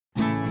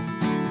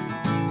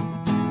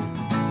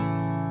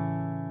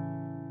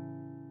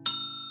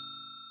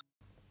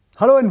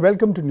Hello and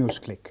welcome to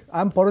NewsClick.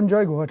 I'm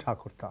Paranjoy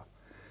Guha-Thakurta.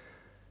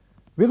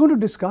 We're going to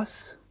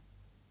discuss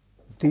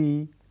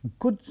the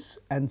Goods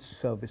and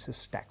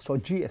Services Tax or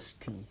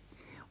GST. On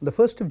the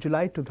 1st of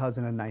July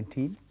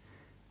 2019,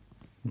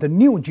 the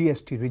new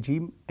GST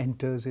regime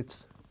enters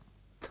its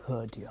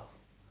third year.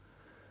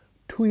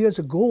 2 years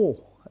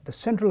ago, at the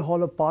Central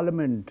Hall of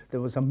Parliament,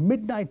 there was a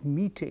midnight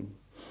meeting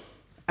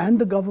and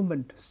the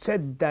government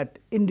said that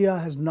India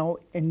has now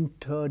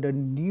entered a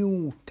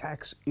new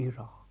tax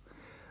era.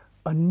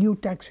 A new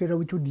tax era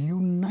which would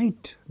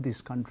unite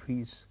these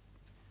countries'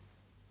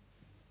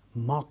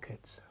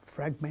 markets,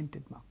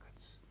 fragmented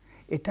markets.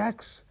 A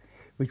tax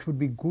which would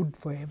be good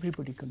for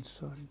everybody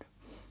concerned,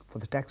 for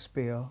the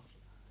taxpayer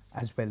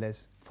as well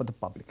as for the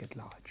public at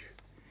large.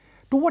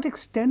 To what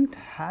extent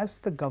has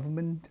the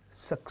government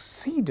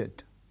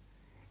succeeded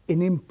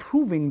in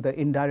improving the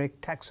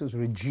indirect taxes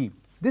regime?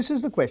 This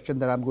is the question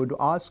that I'm going to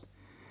ask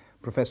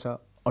Professor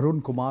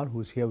Arun Kumar, who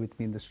is here with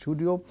me in the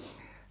studio.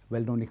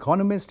 Well-known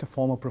economist, a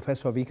former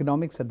professor of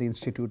economics at the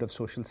Institute of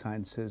Social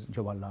Sciences,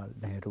 Jawaharlal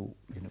Nehru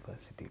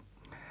University.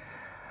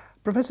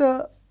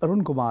 Professor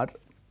Arun Kumar,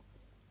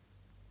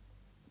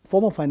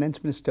 former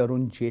Finance Minister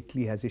Arun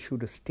Jaitley has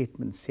issued a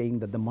statement saying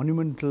that the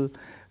monumental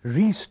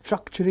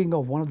restructuring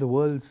of one of the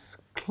world's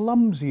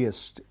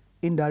clumsiest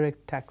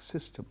indirect tax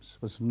systems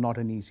was not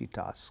an easy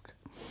task.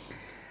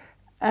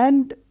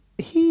 And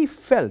he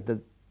feels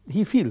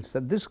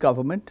that this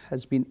government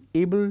has been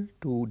able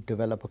to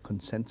develop a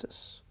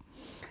consensus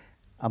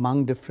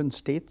among different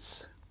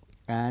states,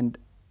 and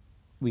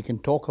we can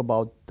talk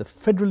about the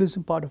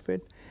federalism part of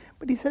it,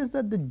 but he says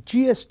that the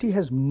GST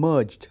has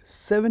merged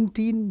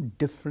 17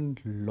 different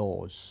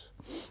laws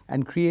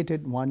and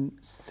created one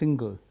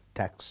single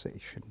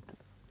taxation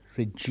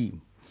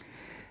regime.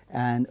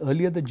 And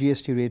earlier the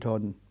GST rate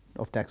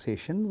of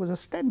taxation was a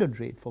standard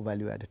rate for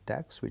value-added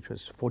tax, which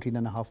was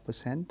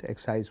 14.5%,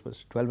 excise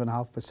was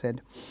 12.5%.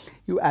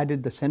 You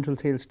added the central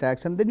sales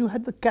tax, and then you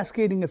had the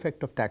cascading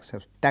effect of tax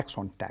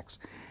on tax.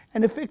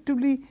 And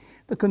effectively,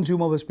 the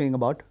consumer was paying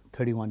about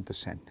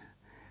 31%.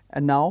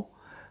 And now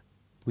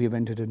we have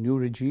entered a new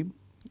regime,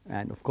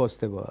 and of course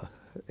there were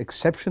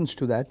exceptions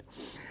to that.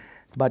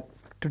 But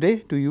today,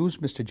 to use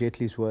Mr.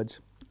 Jaitley's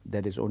words,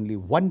 there is only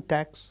one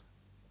tax,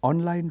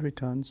 online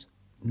returns,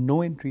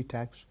 no entry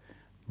tax,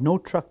 no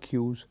truck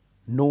queues,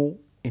 no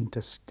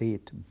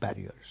interstate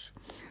barriers.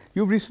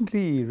 You've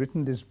recently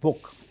written this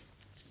book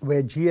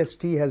where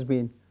GST has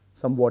been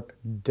somewhat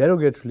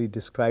derogatorily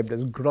described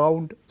as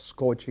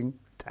ground-scorching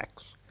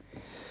tax.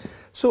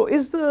 So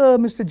is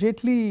Mr.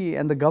 Jaitley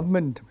and the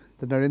government,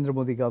 the Narendra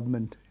Modi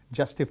government,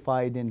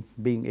 justified in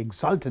being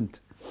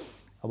exultant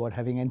about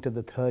having entered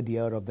the third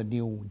year of the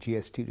new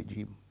GST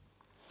regime?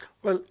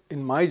 Well,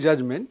 in my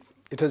judgment,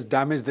 it has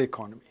damaged the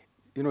economy.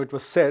 You know, it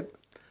was said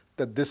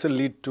that this will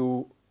lead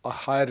to a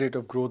higher rate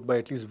of growth by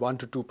at least 1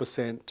 to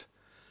 2%,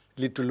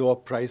 lead to lower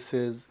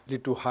prices,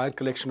 lead to higher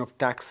collection of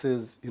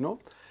taxes, you know.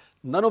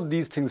 None of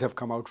these things have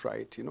come out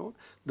right, you know.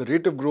 The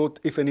rate of growth,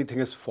 if anything,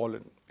 has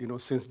fallen, you know,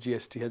 since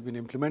GST has been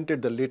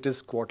implemented. The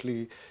latest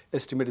quarterly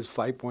estimate is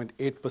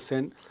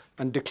 5.8%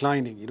 and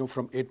declining, you know,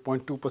 from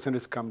 8.2%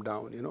 has come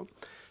down, you know.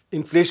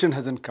 Inflation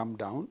hasn't come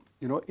down,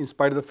 you know, in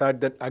spite of the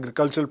fact that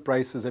agricultural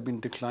prices have been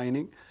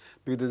declining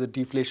because there's a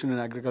deflation in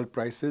agricultural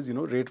prices, you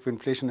know, rate of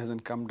inflation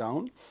hasn't come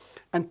down.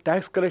 And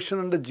tax collection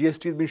under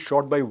GST has been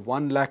short by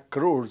 1 lakh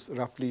crores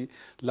roughly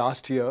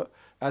last year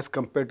as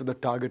compared to the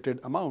targeted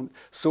amount.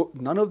 So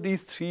none of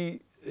these three,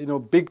 you know,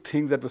 big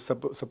things that were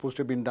supposed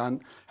to have been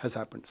done has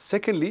happened.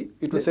 Secondly,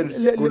 it was said it's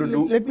going to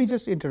do... Let me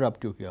just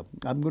interrupt you here.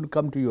 I'm going to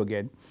come to you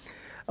again.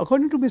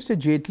 According to Mr.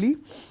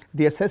 Jaitley,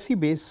 the assessee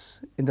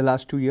base in the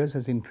last 2 years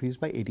has increased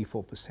by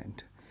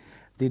 84%.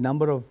 The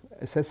number of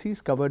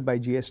assessees covered by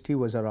GST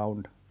was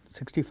around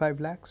 65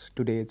 lakhs.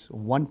 Today it's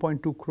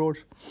 1.2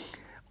 crores.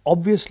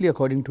 Obviously,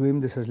 according to him,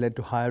 this has led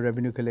to higher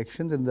revenue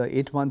collections. In the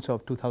 8 months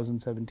of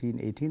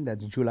 2017-18,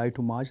 that's July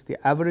to March, the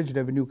average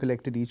revenue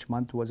collected each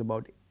month was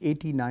about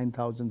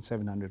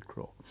 89,700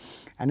 crore.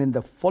 And in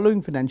the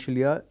following financial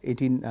year,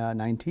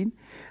 18-19,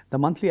 the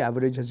monthly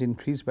average has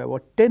increased by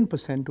about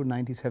 10% to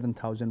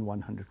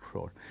 97,100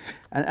 crore.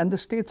 And the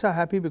states are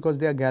happy because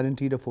they are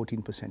guaranteed a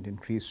 14%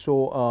 increase.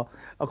 So,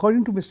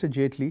 according to Mr.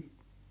 Jaitley,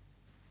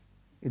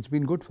 it's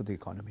been good for the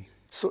economy.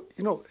 So,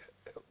 you know,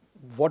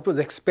 what was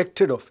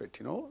expected of it,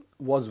 you know,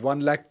 was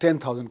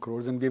 1,10,000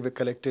 crores, and we were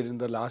collected in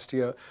the last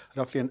year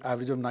roughly an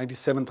average of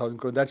 97,000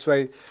 crores. That's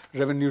why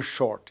revenue is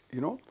short, you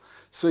know.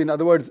 So in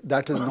other words,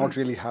 that has not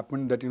really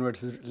happened, that, you know, it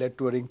has led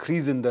to an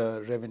increase in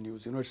the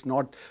revenues, you know, it's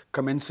not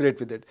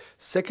commensurate with it.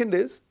 Second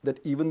is that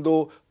even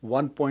though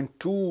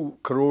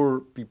 1.2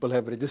 crore people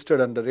have registered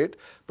under it,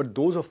 but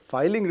those of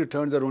filing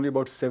returns are only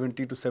about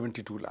 70 to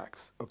 72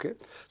 lakhs, okay?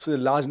 So the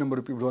large number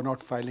of people who are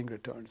not filing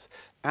returns.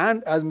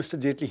 And as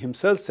Mr. Jaitley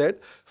himself said,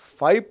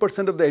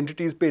 5% of the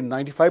entities pay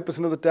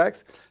 95% of the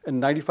tax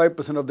and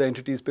 95% of the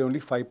entities pay only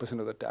 5%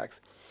 of the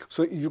tax.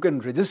 So you can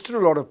register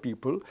a lot of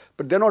people,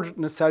 but they're not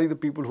necessarily the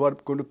people who are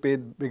going to pay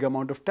big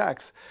amount of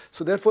tax.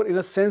 So therefore, in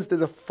a sense,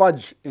 there's a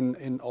fudge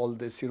in all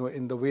this,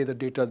 in the way the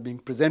data is being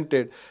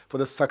presented for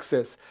the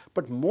success.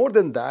 But more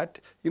than that,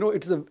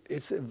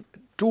 it's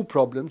two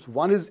problems.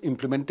 One is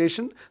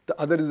implementation, the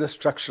other is a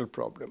structural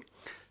problem.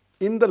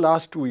 In the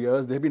last 2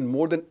 years, there have been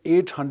more than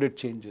 800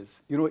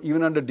 changes.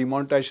 Even under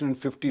demonetization in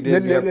 50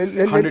 days, we have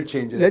 100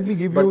 changes. Let me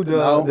give you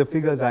the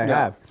figures I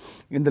have.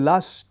 In the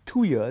last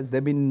 2 years, there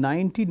have been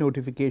 90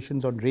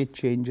 notifications on rate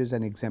changes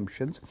and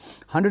exemptions,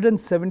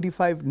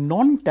 175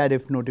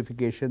 non-tariff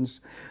notifications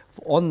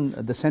on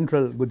the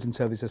central goods and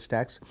services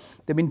tax.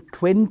 There have been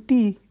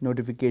 20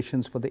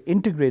 notifications for the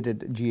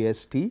integrated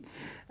GST,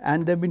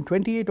 and there have been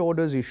 28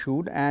 orders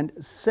issued, and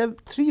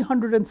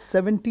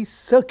 370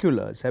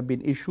 circulars have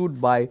been issued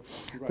by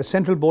the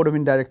Central Board of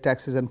Indirect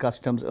Taxes and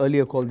Customs,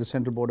 earlier called the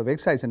Central Board of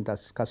Excise and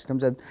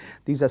Customs. And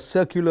these are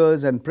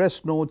circulars and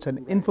press notes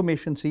and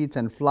information sheets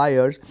and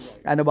flyers,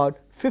 and about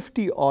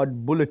 50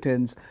 odd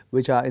bulletins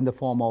which are in the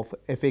form of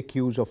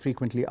FAQs or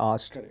frequently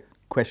asked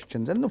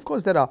questions. And of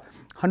course, there are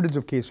hundreds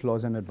of case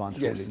laws and advanced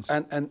rulings.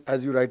 And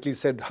as you rightly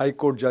said, high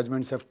court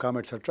judgments have come,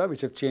 etc.,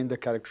 which have changed the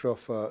character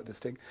of this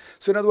thing.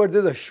 So in other words,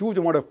 there's a huge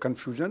amount of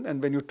confusion.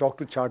 And when you talk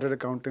to chartered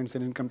accountants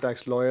and income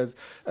tax lawyers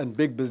and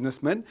big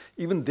businessmen,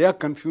 even they are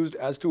confused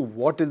as to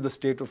what is the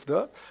state of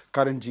the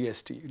current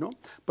GST.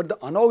 But the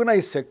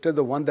unorganized sector,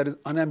 the one that is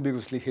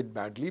unambiguously hit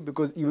badly,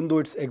 because even though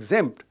it's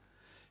exempt,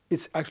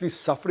 it's actually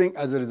suffering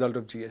as a result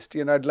of GST.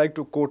 And I'd like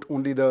to quote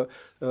only the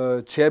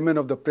chairman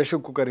of the pressure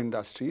cooker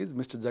industries,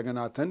 Mr.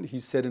 Jagannathan.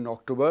 He said in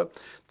October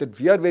that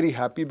we are very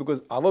happy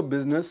because our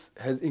business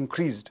has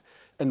increased.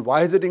 And why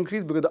has it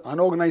increased? Because the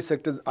unorganized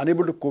sector is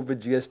unable to cope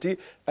with GST,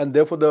 and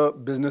therefore the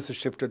business is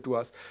shifted to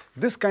us.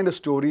 This kind of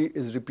story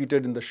is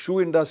repeated in the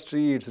shoe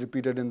industry, it's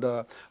repeated in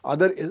the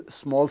other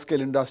small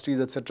scale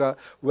industries, etc.,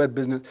 where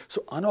business.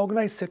 So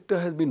unorganized sector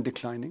has been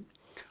declining.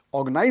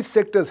 Organized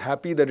sector is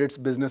happy that its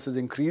business has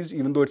increased,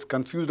 even though it's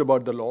confused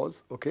about the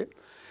laws, okay?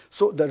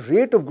 So the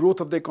rate of growth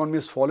of the economy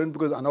has fallen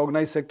because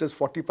unorganized sector is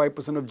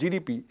 45% of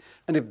GDP.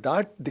 And if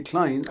that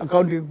declines...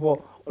 Accounting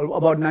for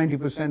about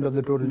 90% of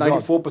the total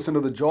 94%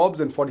 of the jobs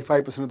and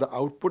 45% of the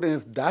output. And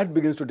if that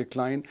begins to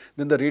decline,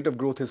 then the rate of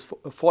growth is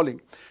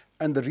falling.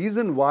 And the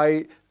reason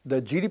why the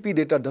GDP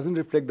data doesn't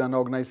reflect the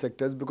unorganized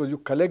sector is because you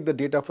collect the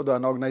data for the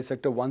unorganized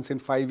sector once in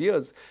 5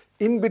 years.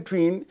 In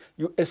between,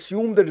 you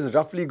assume that it's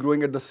roughly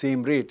growing at the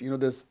same rate.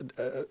 There's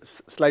a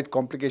slight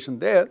complication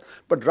there,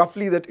 but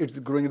roughly that it's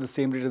growing at the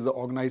same rate as the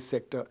organized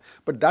sector.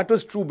 But that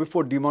was true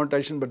before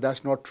demonetization, but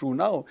that's not true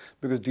now,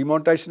 because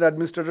demonetization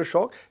administered a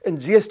shock and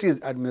GST has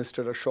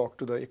administered a shock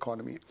to the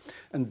economy.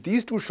 And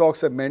these two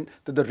shocks have meant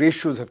that the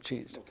ratios have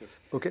changed.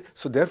 Okay?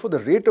 So therefore, the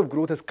rate of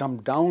growth has come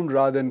down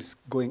rather than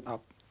going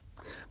up.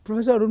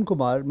 Professor Arun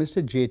Kumar,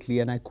 Mr.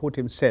 Jaitley, and I quote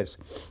him, says,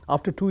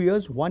 after 2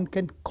 years, one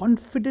can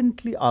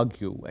confidently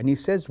argue, and he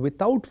says,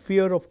 without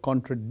fear of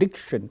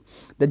contradiction,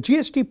 that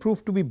GST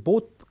proved to be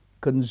both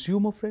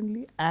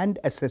consumer-friendly and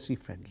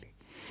SSE-friendly.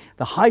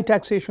 The high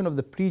taxation of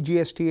the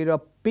pre-GST era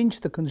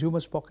pinched the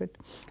consumer's pocket,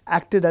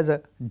 acted as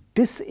a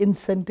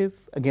disincentive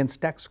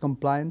against tax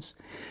compliance,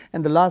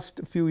 and the last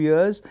few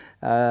years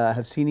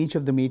have seen each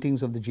of the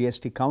meetings of the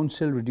GST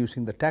Council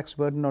reducing the tax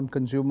burden on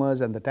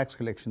consumers, and the tax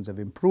collections have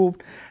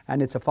improved,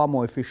 and it's a far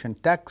more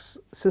efficient tax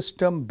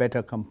system,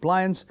 better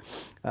compliance.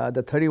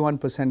 The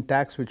 31%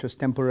 tax, which was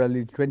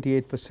temporarily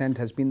 28%,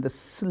 has been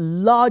the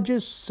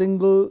largest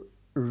single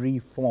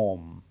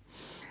reform.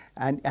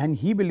 And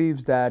he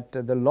believes that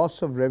the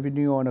loss of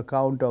revenue on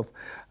account of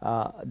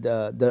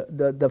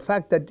the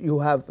fact that you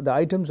have the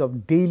items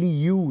of daily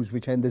use,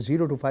 which are in the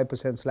 0 to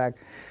 5% slack,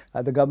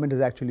 the government has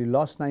actually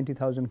lost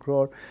 90,000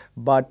 crore,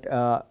 but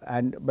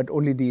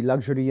only the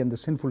luxury and the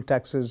sinful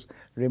taxes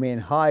remain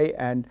high.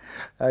 And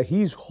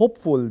he's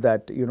hopeful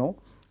that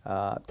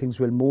things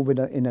will move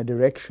in a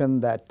direction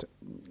that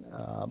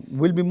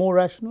will be more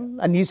rational.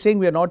 And he's saying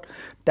we are not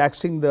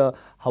taxing the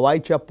Hawaii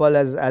chappal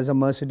as a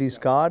Mercedes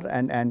car,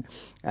 and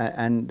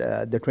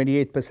the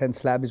 28%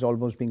 slab is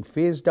almost being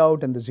phased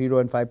out, and the 0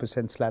 and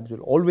 5% slabs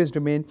will always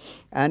remain.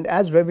 And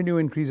as revenue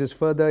increases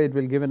further, it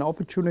will give an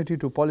opportunity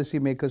to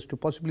policymakers to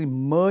possibly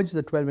merge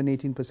the 12 and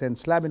 18%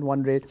 slab in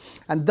one rate,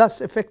 and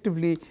thus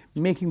effectively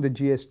making the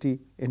GST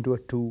into a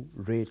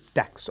two-rate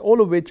tax,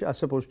 all of which are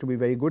supposed to be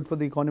very good for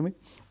the economy.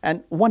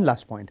 And one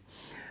last point.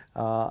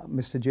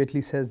 Mr.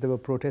 Jaitley says there were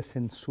protests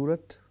in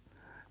Surat,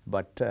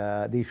 but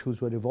the issues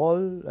were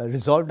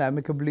resolved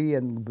amicably,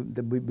 and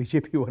the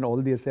BJP won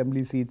all the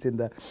assembly seats in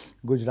the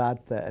Gujarat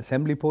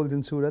assembly polls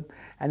in Surat.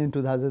 And in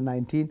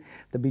 2019,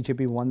 the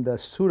BJP won the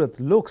Surat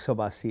Lok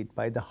Sabha seat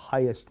by the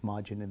highest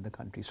margin in the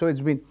country. So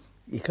it's been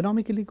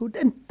economically good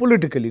and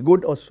politically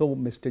good, or so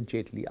Mr.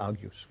 Jaitley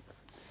argues.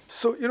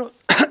 So,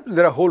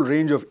 there are a whole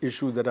range of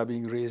issues that are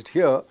being raised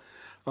here.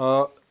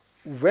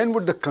 When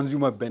would the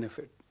consumer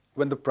benefit?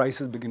 When the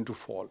prices begin to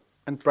fall,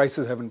 and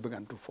prices haven't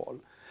begun to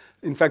fall.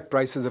 In fact,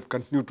 prices have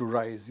continued to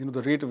rise.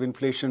 The rate of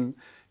inflation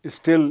is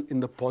still in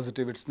the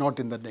positive, it's not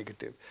in the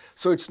negative.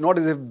 So it's not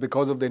as if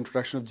because of the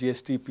introduction of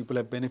GST, people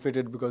have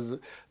benefited because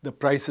the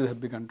prices have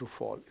begun to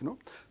fall,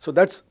 So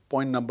that's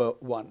point number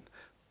one.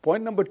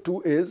 Point number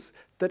two is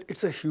that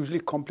it's a hugely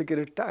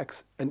complicated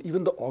tax, and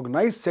even the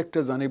organized sector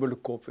is unable to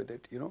cope with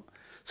it,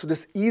 So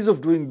this ease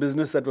of doing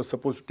business that was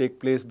supposed to take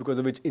place, because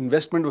of which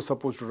investment was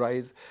supposed to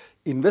rise,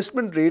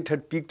 investment rate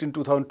had peaked in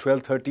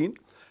 2012-13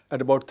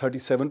 at about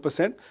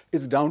 37%,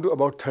 it's down to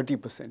about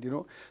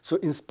 30%, So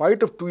in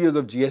spite of 2 years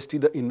of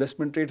GST, the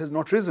investment rate has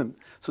not risen.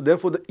 So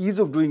therefore, the ease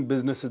of doing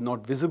business is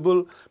not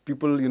visible.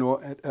 People,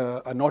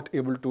 are not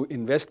able to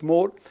invest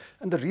more.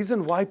 And the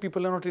reason why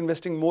people are not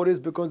investing more is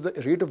because the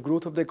rate of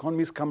growth of the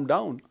economy has come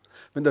down.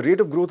 When the rate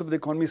of growth of the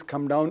economy has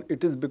come down,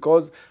 it is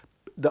because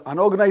the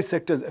unorganized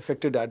sector is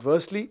affected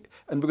adversely,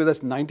 and because that's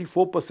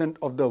 94%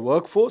 of the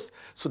workforce,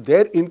 so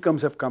their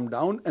incomes have come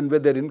down, and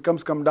when their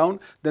incomes come down,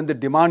 then the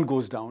demand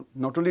goes down.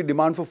 Not only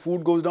demand for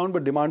food goes down,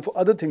 but demand for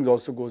other things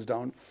also goes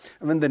down.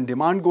 And when then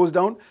demand goes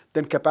down,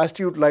 then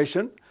capacity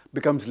utilization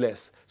becomes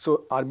less.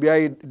 So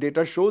RBI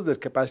data shows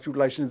that capacity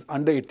utilization is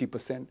under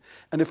 80%.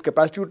 And if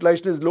capacity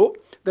utilization is low,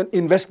 then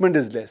investment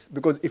is less,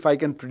 because if I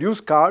can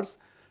produce cars,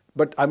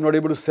 but I'm not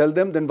able to sell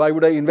them, then why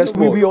would I invest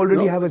more? We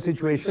already have a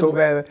situation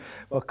where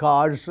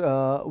cars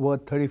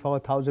worth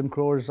 34,000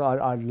 crores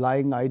are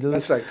lying idle.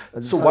 That's right.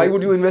 So why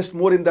would you invest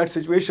more in that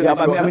situation? Yeah,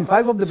 I mean,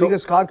 5 of the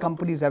biggest car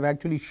companies have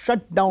actually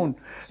shut down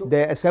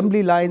their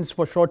assembly lines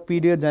for short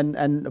periods,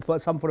 and for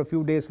some for a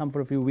few days, some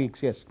for a few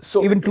weeks, yes.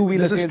 So even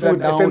two-wheeler sales are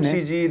down. This is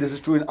true in FMCG, this is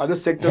true in other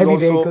sectors also.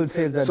 Heavy vehicle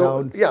sales are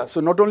down. Yeah,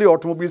 so not only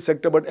automobile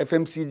sector, but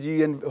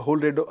FMCG and a whole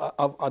rate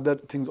of other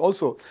things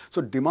also.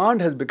 So demand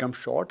has become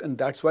short, and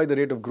that's why the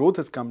rate of growth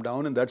has come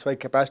down, and that's why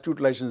capacity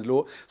utilization is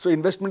low. So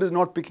investment is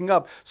not picking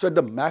up. So at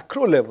the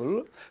macro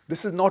level,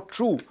 this is not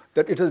true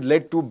that it has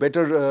led to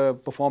better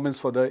performance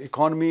for the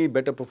economy,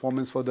 better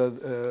performance for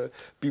the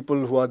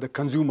people who are the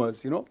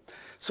consumers,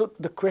 So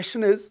the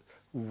question is,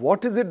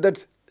 what is it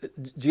that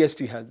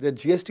GST has? The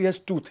GST has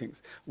two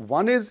things.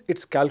 One is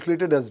it's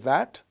calculated as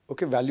VAT,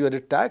 value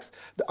added tax.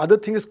 The other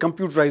thing is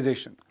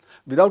computerization.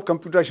 Without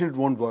computerization, it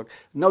won't work.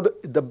 Now,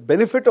 the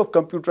benefit of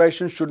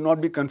computerization should not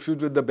be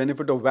confused with the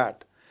benefit of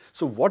VAT.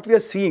 So what we are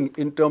seeing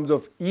in terms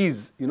of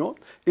ease,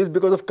 is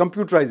because of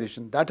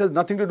computerization. That has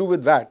nothing to do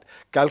with VAT.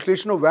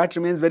 Calculation of VAT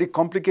remains very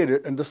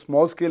complicated, and the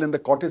small scale and the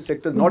cottage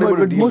sector is not able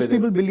to deal with it. Most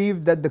people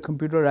believe that the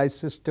computerized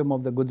system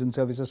of the goods and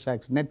services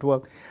tax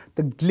network,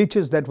 the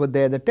glitches that were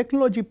there, the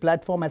technology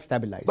platform has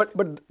stabilized.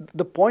 But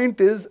the point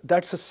is,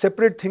 that's a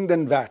separate thing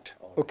than VAT.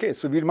 Okay,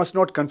 so we must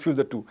not confuse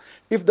the two.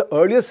 If the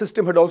earlier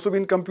system had also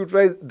been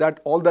computerized,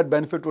 all that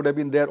benefit would have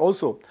been there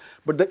also.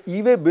 But the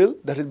e-way bill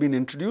that has been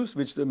introduced,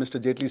 which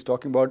Mr. Jaitley is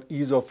talking about,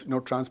 ease of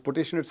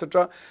transportation,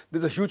 etc.,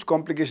 there's a huge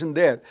complication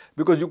there,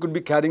 because you could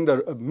be carrying the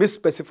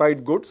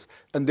misspecified goods,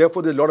 and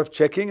therefore there's a lot of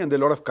checking and there's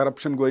a lot of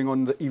corruption going on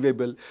in the e-way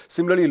bill.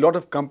 Similarly, a lot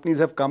of companies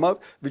have come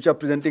up which are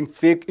presenting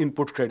fake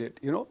input credit,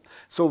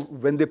 So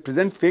when they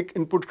present fake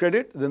input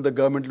credit, then the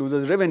government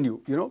loses revenue,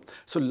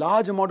 So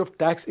large amount of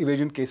tax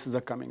evasion cases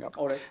are coming up.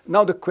 All right.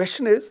 Now the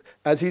question is,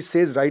 as he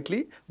says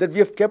rightly, that we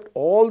have kept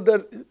all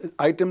the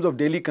items of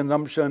daily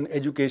consumption,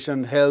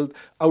 education, health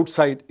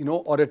outside,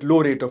 or at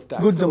low rate of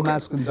tax. Goods of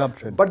mass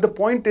consumption. But the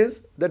point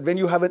is that when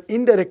you have an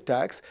indirect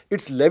tax,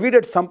 it's levied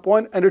at some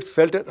point and it's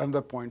felt at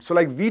another point. So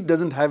like wheat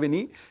doesn't have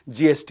any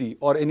GST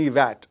or any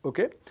VAT,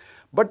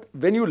 But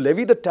when you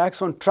levy the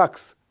tax on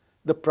trucks,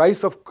 the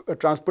price of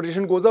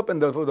transportation goes up,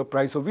 and therefore the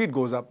price of wheat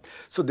goes up.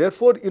 So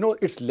therefore,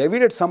 it's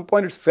levied at some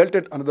point, it's felt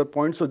at another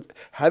point. So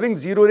having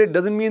zero rate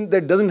doesn't mean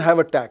that it doesn't have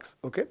a tax,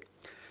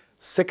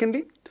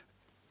 Secondly,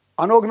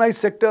 unorganized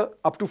sector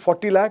up to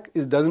 40 lakh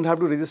doesn't have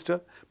to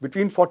register.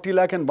 Between 40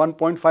 lakh and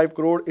 1.5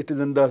 crore, it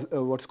is in the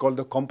what's called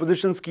the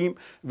composition scheme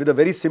with a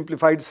very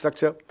simplified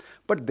structure.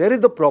 But there is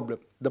the problem.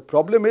 The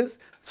problem is,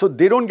 so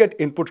they don't get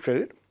input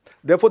credit.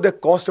 Therefore, their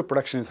cost of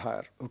production is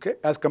higher,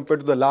 as compared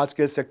to the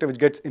large-scale sector which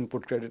gets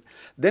input credit.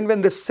 Then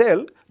when they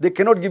sell, they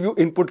cannot give you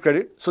input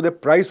credit, so their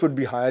price would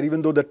be higher,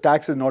 even though the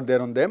tax is not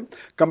there on them,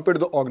 compared to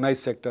the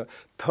organized sector.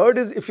 Third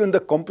is, if you're in the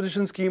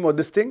composition scheme or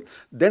this thing,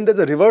 then there's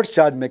a reverse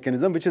charge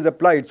mechanism which is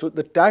applied. So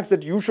the tax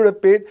that you should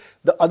have paid,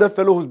 the other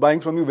fellow who's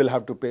buying from you will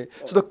have to pay.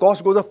 So the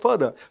cost goes up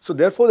further. So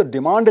therefore, the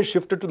demand has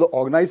shifted to the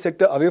organized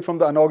sector away from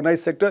the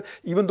unorganized sector,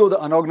 even though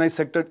the unorganized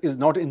sector is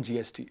not in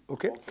GST,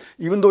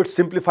 Even though it's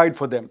simplified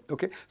for them,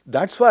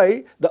 That's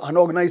why the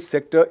unorganized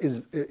sector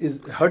is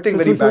hurting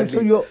very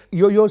badly. So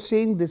you're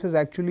saying this is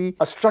actually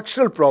a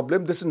structural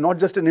problem. This is not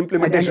just an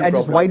implementation problem.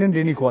 And it's widened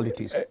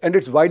inequalities. And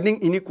it's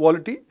widening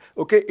inequality.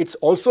 It's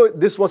also,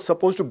 this was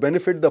supposed to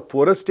benefit the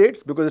poorer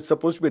states because it's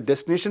supposed to be a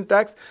destination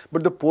tax,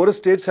 but the poorer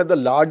states have the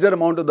larger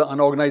amount of the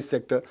unorganized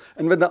sector.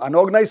 And when the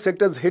unorganized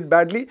sector is hit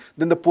badly,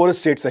 then the poorer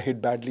states are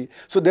hit badly.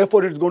 So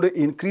therefore, it's going to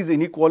increase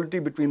inequality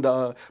between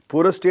the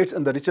poorer states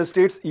and the richer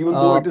states, even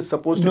though it is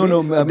supposed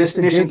to be a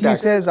destination Mr. Jaitley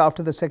tax. says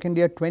after the second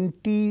year,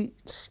 20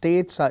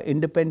 states are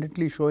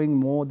independently showing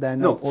more than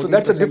no. So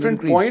that's a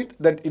different point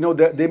that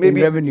they may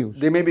be revenues.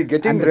 They may be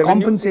getting and the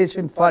revenue.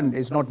 compensation fund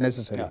is not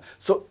necessary. Yeah.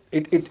 So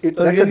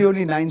that's really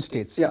only 9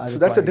 states. Yeah. So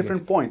that's a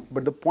different point.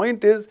 But the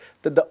point is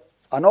that the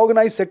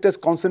unorganized sector is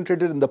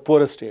concentrated in the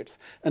poorer states.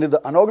 And if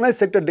the unorganized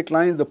sector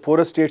declines, the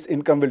poorer states'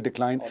 income will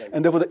decline,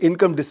 and therefore the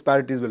income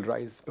disparities will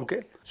rise.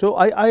 Okay? So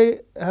I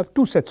have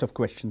two sets of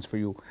questions for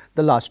you,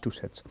 the last two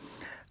sets.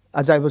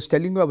 As I was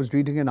telling you, I was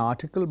reading an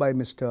article by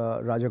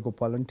Mr.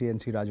 Rajagopalan,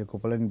 TNC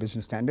Rajagopalan in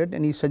Business Standard,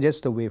 and he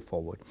suggests the way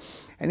forward.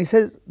 And he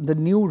says the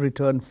new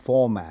return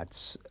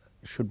formats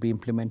should be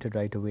implemented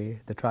right away.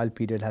 The trial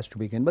period has to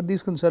begin, but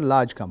these concern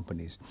large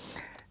companies.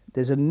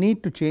 There's a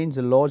need to change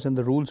the laws and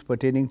the rules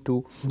pertaining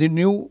to the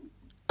new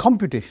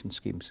computation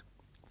schemes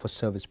for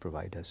service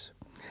providers.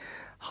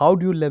 How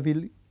do you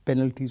levy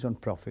penalties on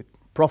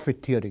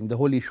profiteering, the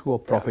whole issue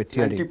of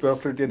profiteering?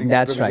 Anti-profiteering.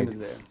 That's right.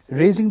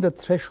 Raising the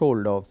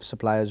threshold of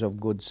suppliers of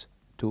goods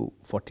to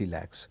 40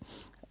 lakhs.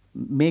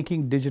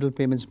 Making digital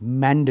payments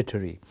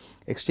mandatory,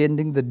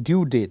 extending the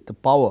due date, the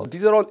power.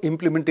 These are all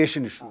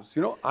implementation issues.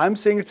 You know, I'm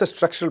saying it's a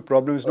structural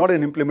problem. It's not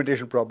an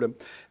implementation problem.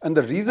 And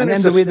the reason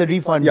and the way the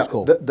refunds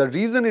go. The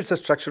reason it's a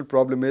structural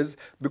problem is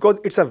because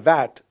it's a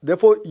VAT.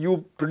 Therefore,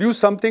 you produce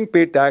something,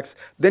 pay tax,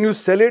 then you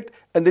sell it,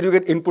 and then you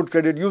get input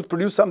credit. You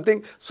produce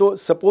something. So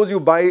suppose you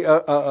buy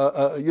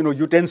a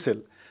utensil.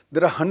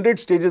 There are 100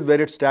 stages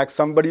where it's taxed.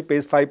 Somebody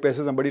pays 5 paise,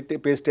 somebody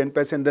pays 10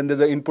 paise, and then there's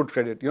an input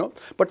credit, you know.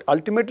 But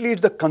ultimately,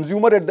 it's the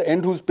consumer at the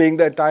end who's paying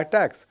the entire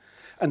tax.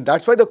 And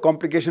that's why the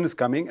complication is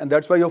coming, and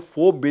that's why you have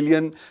 4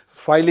 billion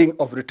filing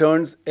of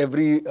returns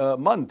every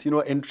month, you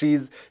know,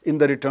 entries in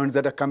the returns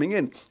that are coming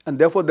in. And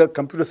therefore, the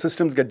computer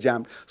systems get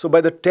jammed. So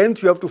by the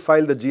 10th, you have to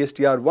file the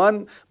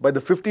GSTR1. By the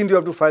 15th, you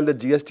have to file the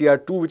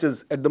GSTR2, which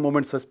is at the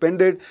moment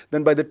suspended.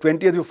 Then by the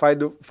 20th, you file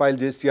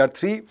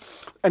GSTR3.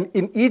 And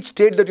in each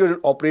state that you're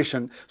in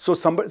operation, so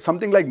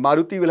something like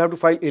Maruti will have to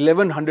file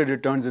 1,100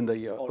 returns in the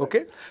year,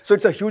 okay? So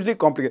it's a hugely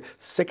complicated.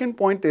 Second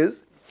point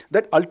is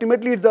that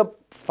ultimately it's the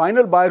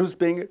final buyer who's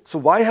paying it. So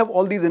why have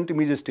all these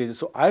intermediate stages?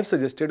 So I've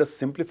suggested a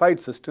simplified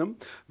system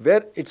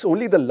where it's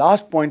only the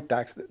last point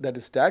tax that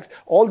is taxed.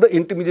 All the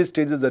intermediate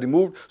stages are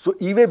removed. So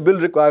e-way bill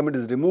requirement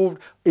is removed.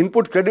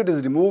 Input credit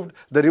is removed.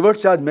 The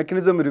reverse charge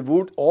mechanism is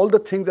removed. All the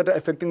things that are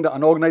affecting the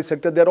unorganized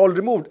sector, they're all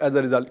removed as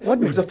a result.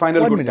 It's a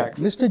final good tax.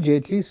 Mr.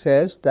 Jaitley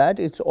says that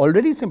it's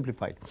already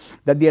simplified.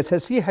 That the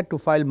SSC had to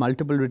file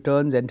multiple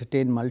returns,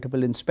 entertain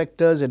multiple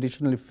inspectors,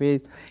 additionally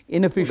face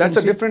inefficiency. That's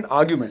a different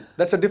argument.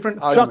 That's a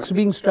different argument. Trucks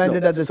being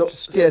stranded at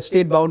the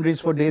state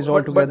boundaries for days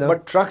altogether.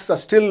 But trucks are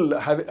still,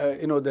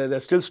 they're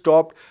still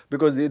stopped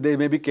because they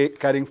may be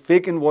carrying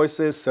fake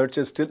invoices,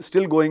 searches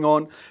still going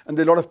on, and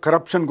there's a lot of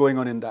corruption going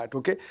on in that,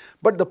 okay?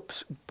 But the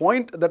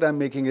point that I'm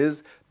making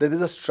is that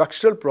there's a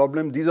structural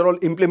problem. These are all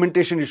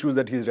implementation issues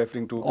that he's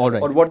referring to. All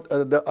right. Or what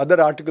the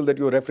other article that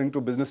you're referring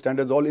to, Business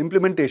Standards, all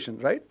implementation,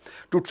 right?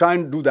 To try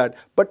and do that.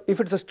 But if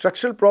it's a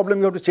structural problem,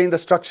 you have to change the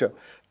structure.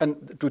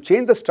 And to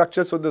change the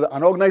structure so that the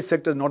unorganized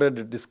sector is not at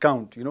a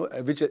discount, you know,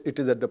 which it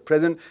is at the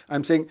present,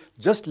 I'm saying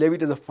just levy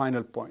it as a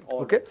final point,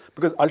 okay?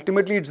 Because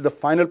ultimately it's the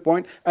final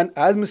point. And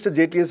as Mr.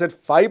 Jaitley has said,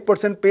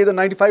 5% pay the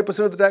 95%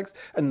 of the tax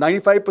and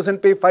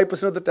 95% pay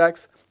 5% of the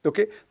tax,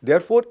 okay?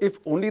 Therefore, if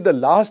only the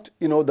last,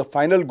 the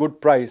final good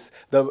price,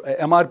 the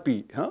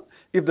MRP,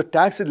 if the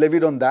tax is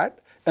levied on that,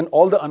 and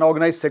all the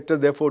unorganized sectors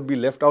therefore would be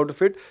left out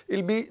of it,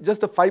 it'll be just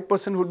the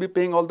 5% who will be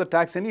paying all the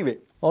tax anyway.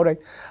 All right.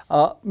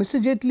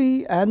 Mr.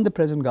 Jaitley and the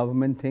present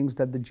government thinks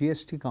that the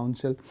GST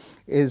Council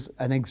is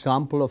an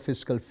example of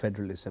fiscal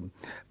federalism.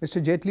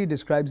 Mr. Jaitley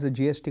describes the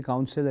GST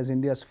Council as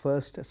India's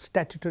first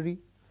statutory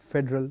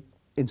federal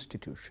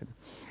institution.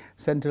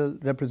 Central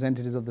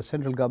representatives of the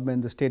central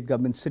government, the state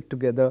government sit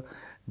together,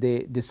 they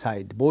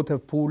decide. Both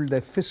have pooled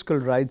their fiscal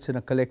rights in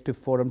a collective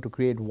forum to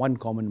create one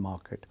common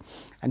market.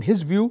 And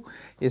his view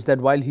is that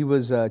while he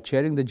was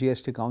chairing the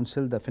GST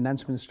Council, the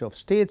Finance Minister of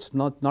States,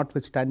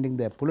 notwithstanding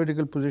their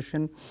political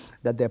position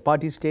that their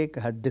parties take,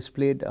 had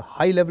displayed a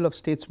high level of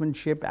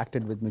statesmanship,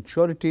 acted with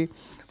maturity,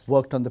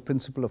 worked on the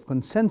principle of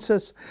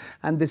consensus,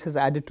 and this has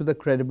added to the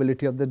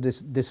credibility of the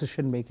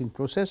decision-making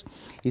process.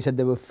 He said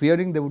they were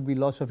fearing there would be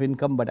loss of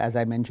income, but as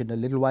I mentioned a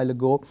little while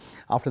ago,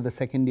 after the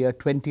second year,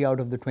 20 out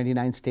of the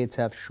 29 states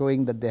have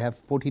showing that they have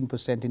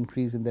 14%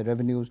 increase in their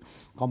revenues.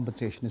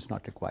 Compensation is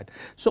not required.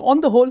 So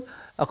on the whole,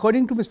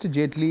 according to Mr.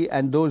 Jaitley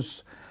and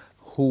those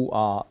who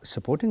are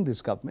supporting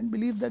this government,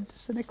 believe that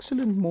this is an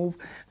excellent move,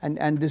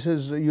 and this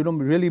has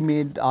really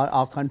made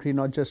our country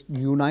not just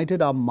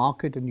united our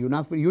market and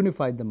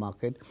unified the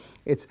market,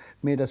 it's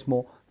made us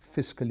more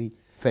fiscally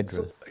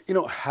federal.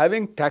 So,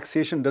 having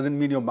taxation doesn't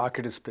mean your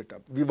market is split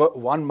up. We were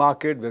one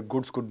market where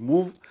goods could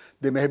move.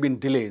 There may have been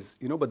delays,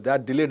 but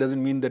that delay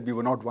doesn't mean that we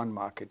were not one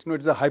market.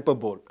 It's a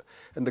hyperbole.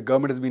 And the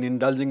government has been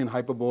indulging in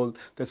hyperbole.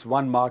 There's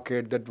one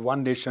market, that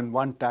one nation,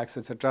 one tax,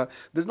 etc.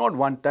 There's not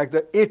one tax,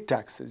 there are 8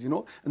 taxes,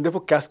 and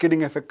therefore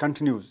cascading effect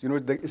continues.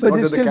 But it's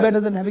still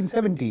better than having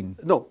 17.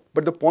 No,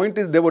 but the point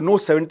is there were no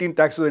 17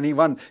 taxes any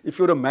one. If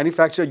you're a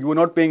manufacturer, you are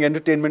not paying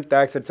entertainment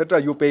tax,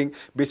 etc. You're paying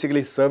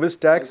basically service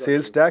tax,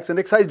 sales tax, and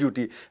excise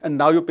duty. and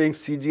now you're paying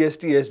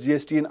CGST,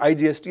 SGST, and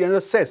IGST and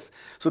a cess.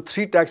 So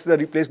 3 taxes are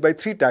replaced by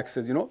 3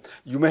 taxes.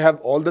 You may have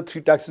all the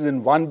 3 taxes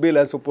in one bill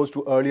as opposed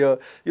to earlier,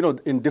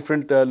 in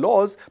different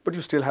laws, but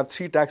you still have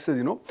 3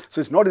 taxes.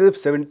 So it's not as if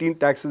 17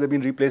 taxes have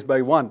been replaced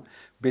by 1.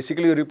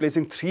 Basically, you're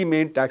replacing 3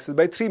 main taxes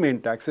by 3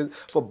 main taxes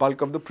for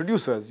bulk of the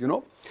producers,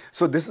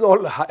 So this is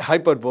all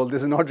hyperbole.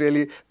 This is not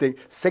really thing.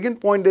 Second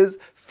point is,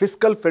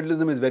 fiscal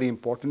federalism is very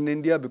important in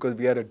India because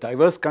we are a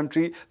diverse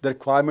country. The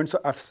requirements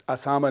of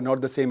Assam are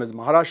not the same as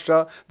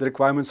Maharashtra. The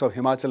requirements of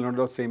Himachal are not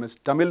the same as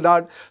Tamil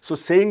Nadu. So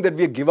saying that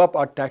we give up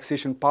our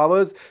taxation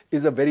powers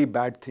is a very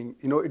bad thing.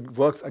 It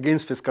works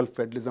against fiscal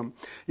federalism.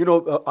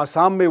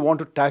 Assam may want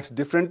to tax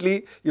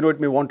differently. It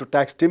may want to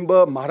tax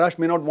timber. Maharashtra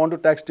may not want to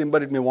tax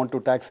timber. It may want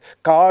to tax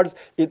cars.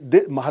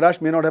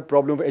 Maharashtra may not have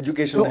problem with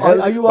education. So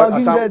health, are you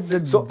arguing that the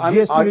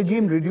GST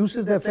regime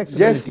reduces their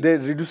flexibility? Yes, they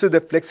reduces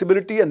their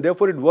flexibility, and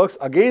therefore it works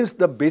against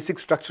the basic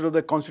structure of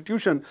the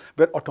constitution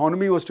where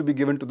autonomy was to be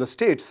given to the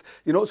states.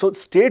 So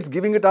states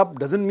giving it up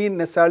doesn't mean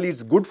necessarily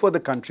it's good for the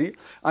country.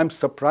 I'm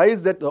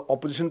surprised that the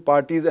opposition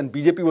parties, and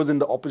BJP was in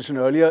the opposition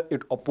earlier,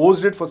 it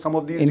opposed it for some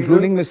of these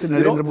including reasons,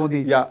 Mr. Narendra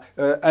Modi. Yeah,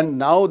 and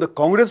now the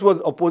Congress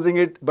was opposing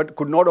it but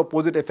could not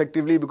oppose it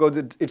effectively because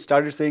it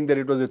started saying that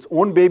it was its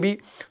own baby.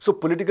 So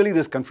politically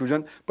there's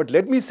confusion. But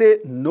let me say,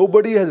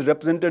 nobody has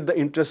represented the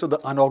interests of the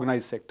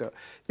unorganized sector.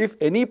 If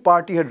any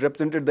party had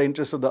represented the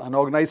interests of the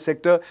unorganized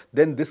sector,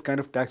 then this kind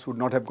of tax would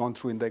not have gone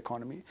through in the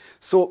economy.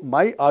 So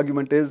my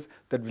argument is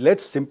that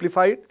let's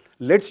simplify it.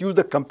 Let's use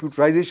the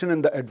computerization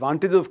and the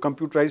advantage of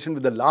computerization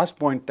with the last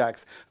point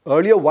tax.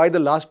 Earlier, why the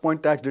last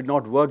point tax did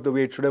not work the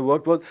way it should have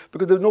worked was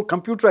because there was no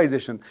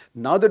computerization.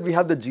 Now that we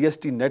have the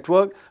GST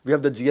network, we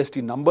have the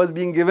GST numbers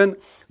being given,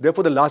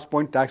 therefore the last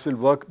point tax will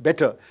work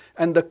better.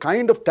 And the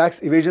kind of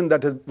tax evasion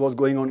that was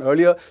going on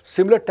earlier,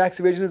 similar tax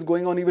evasion is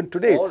going on even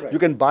today. You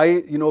can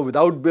buy,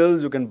 without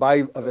bills, you can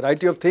buy a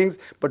variety of things,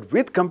 but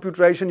with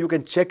computerization, you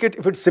can check it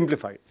if it's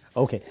simplified.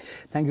 Okay.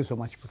 Thank you so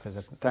much,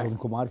 Professor Arun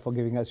Kumar, for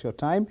giving us your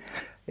time.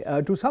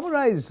 To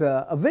summarize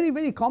a very,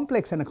 very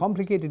complex and a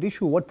complicated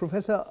issue, what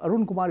Professor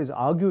Arun Kumar is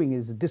arguing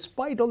is,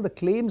 despite all the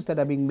claims that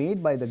are being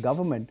made by the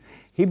government,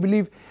 he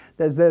believes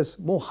there's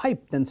more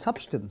hype than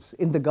substance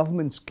in the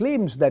government's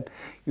claims that,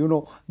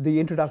 the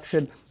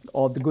introduction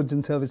of the goods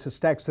and services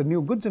tax, the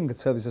new goods and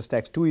services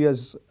tax 2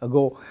 years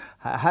ago,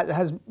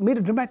 has made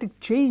a dramatic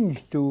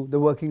change to the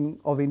working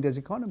of India's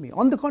economy.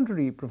 On the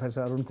contrary,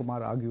 Professor Arun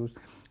Kumar argues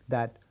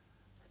that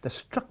the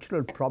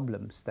structural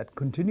problems that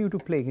continue to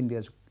plague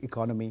India's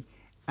economy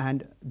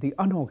and the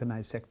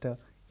unorganized sector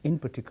in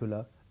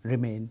particular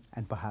remain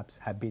and perhaps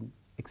have been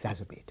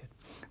exacerbated.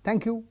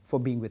 Thank you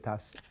for being with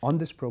us on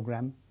this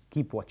program.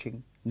 Keep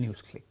watching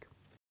NewsClick.